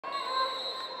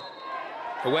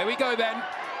Away we go then.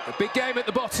 A big game at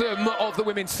the bottom of the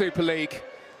Women's Super League.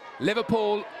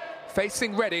 Liverpool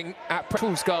facing Reading at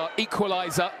Fuka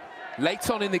equaliser late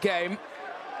on in the game.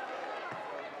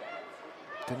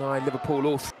 Deny Liverpool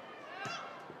all.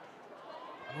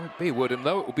 Won't be Woodham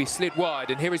though, it will be slid wide,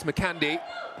 and here is McCandy.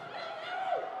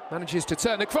 Manages to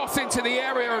turn the cross into the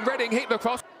area, and Reading hit the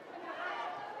cross.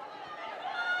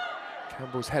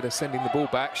 Campbell's header sending the ball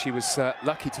back. She was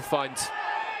lucky to find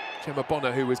Gemma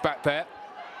Bonner, who was back there.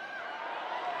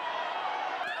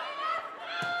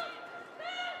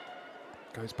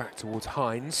 Goes back towards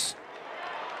Hines,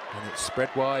 and it's spread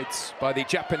wide by the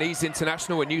Japanese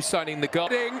international, a new signing,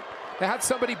 Nagano. They had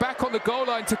somebody back on the goal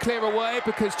line to clear away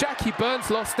because Jackie Burns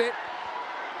lost it.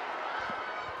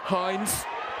 Hines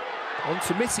on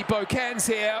to Missy Bokens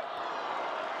here.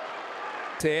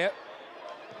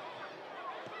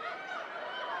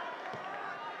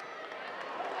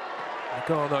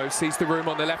 Nagano sees the room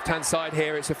on the left-hand side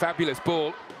here. It's a fabulous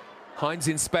ball. Hines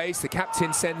in space, the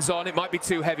captain sends on. It might be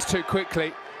too heavy, too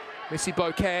quickly. Missy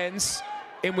Bokens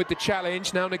in with the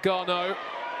challenge. Now Nagano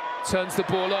turns the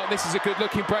ball on. This is a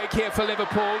good-looking break here for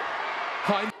Liverpool.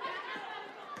 Hines.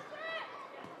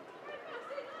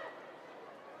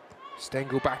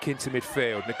 Stengel back into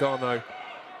midfield. Nagano,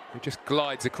 who just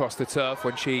glides across the turf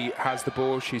when she has the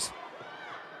ball. She's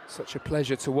such a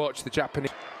pleasure to watch. The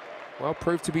Japanese, well,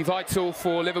 proved to be vital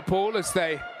for Liverpool as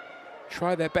they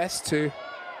try their best to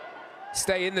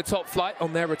stay in the top flight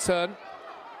on their return.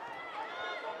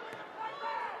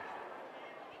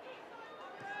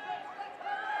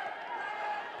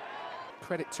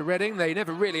 Credit to Reading, they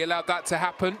never really allowed that to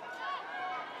happen.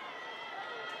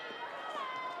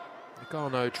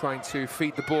 Nagano trying to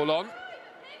feed the ball on.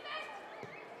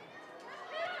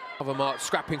 Mark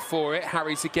scrapping for it.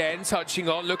 Harries again, touching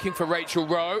on, looking for Rachel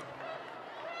Rowe.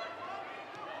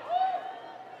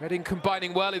 Reading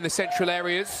combining well in the central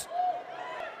areas.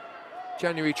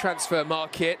 January transfer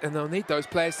market, and they'll need those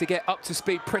players to get up to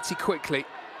speed pretty quickly.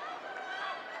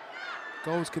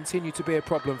 Goals continue to be a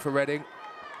problem for Reading.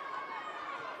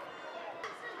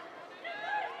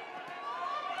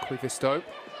 Koivisto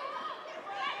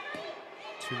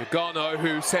to Nagano,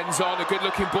 who sends on a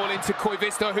good-looking ball into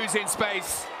Koivisto, who's in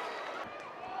space.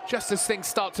 Just as things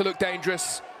start to look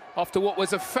dangerous after what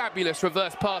was a fabulous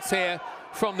reverse pass here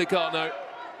from Nagano.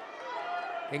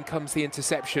 In comes the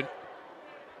interception.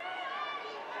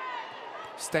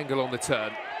 Stengel on the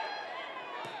turn.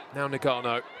 Now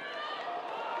Nagano.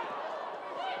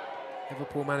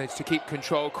 Liverpool managed to keep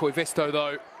control. Koivisto,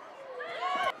 though.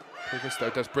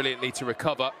 Koivisto does brilliantly to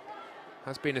recover.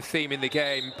 Has been a theme in the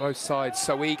game. Both sides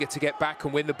so eager to get back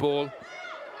and win the ball.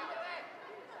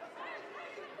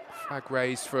 Flag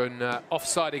raised for an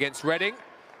offside against Reading.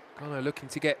 Nagano looking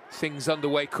to get things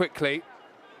underway quickly.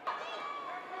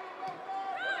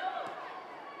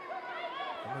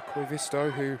 And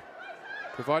Koivisto, who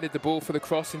provided the ball for the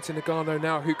cross into Nagano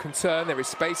now, who can turn. There is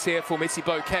space here for Missy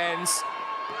Bokens.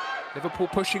 Liverpool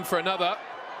pushing for another.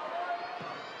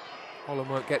 Holland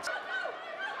won't get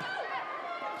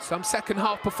some second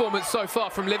half performance so far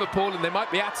from Liverpool, and they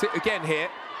might be at it again here.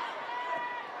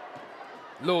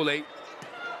 Lawley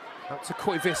out to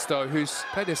Koivisto, who's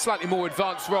played a slightly more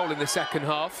advanced role in the second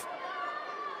half.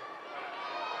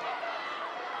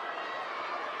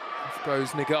 Off goes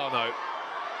Nagano.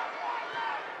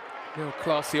 Real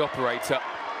classy operator.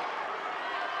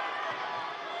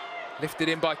 Lifted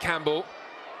in by Campbell.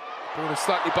 Ball is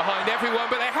slightly behind everyone,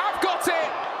 but they have got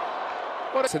it!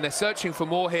 And they're searching for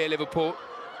more here, Liverpool.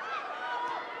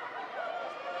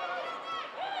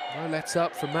 No let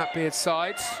up from Matt Beard's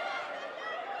side.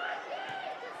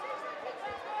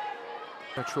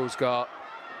 Trollsgaard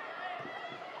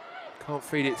can't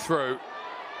feed it through.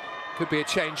 Could be a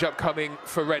change-up coming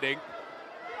for Reading.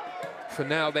 For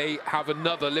now, they have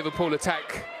another Liverpool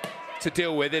attack to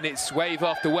deal with, and it's wave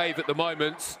after wave at the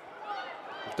moment.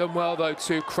 They've done well, though,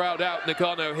 to crowd out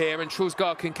Nagano here, and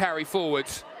Trollsgaard can carry forward.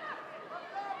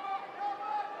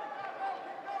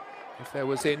 If there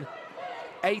was in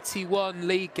 81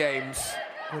 league games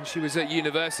when she was at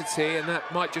university, and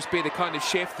that might just be the kind of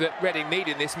shift that Reading need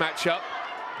in this matchup.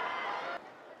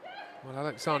 Well,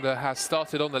 Alexander has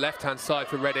started on the left-hand side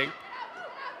for Reading.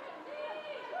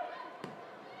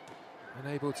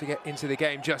 Unable to get into the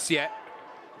game just yet.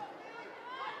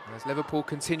 As Liverpool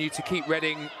continue to keep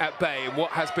Reading at bay in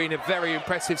what has been a very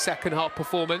impressive second half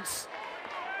performance.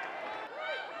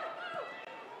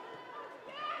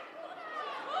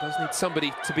 Does need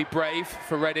somebody to be brave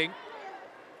for Reading.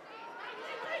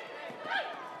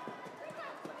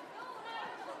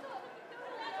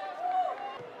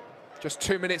 Just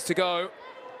 2 minutes to go.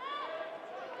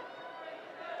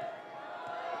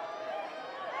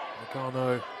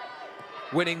 Nagano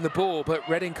winning the ball, but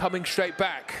Reading coming straight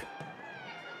back.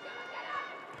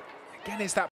 Again, is that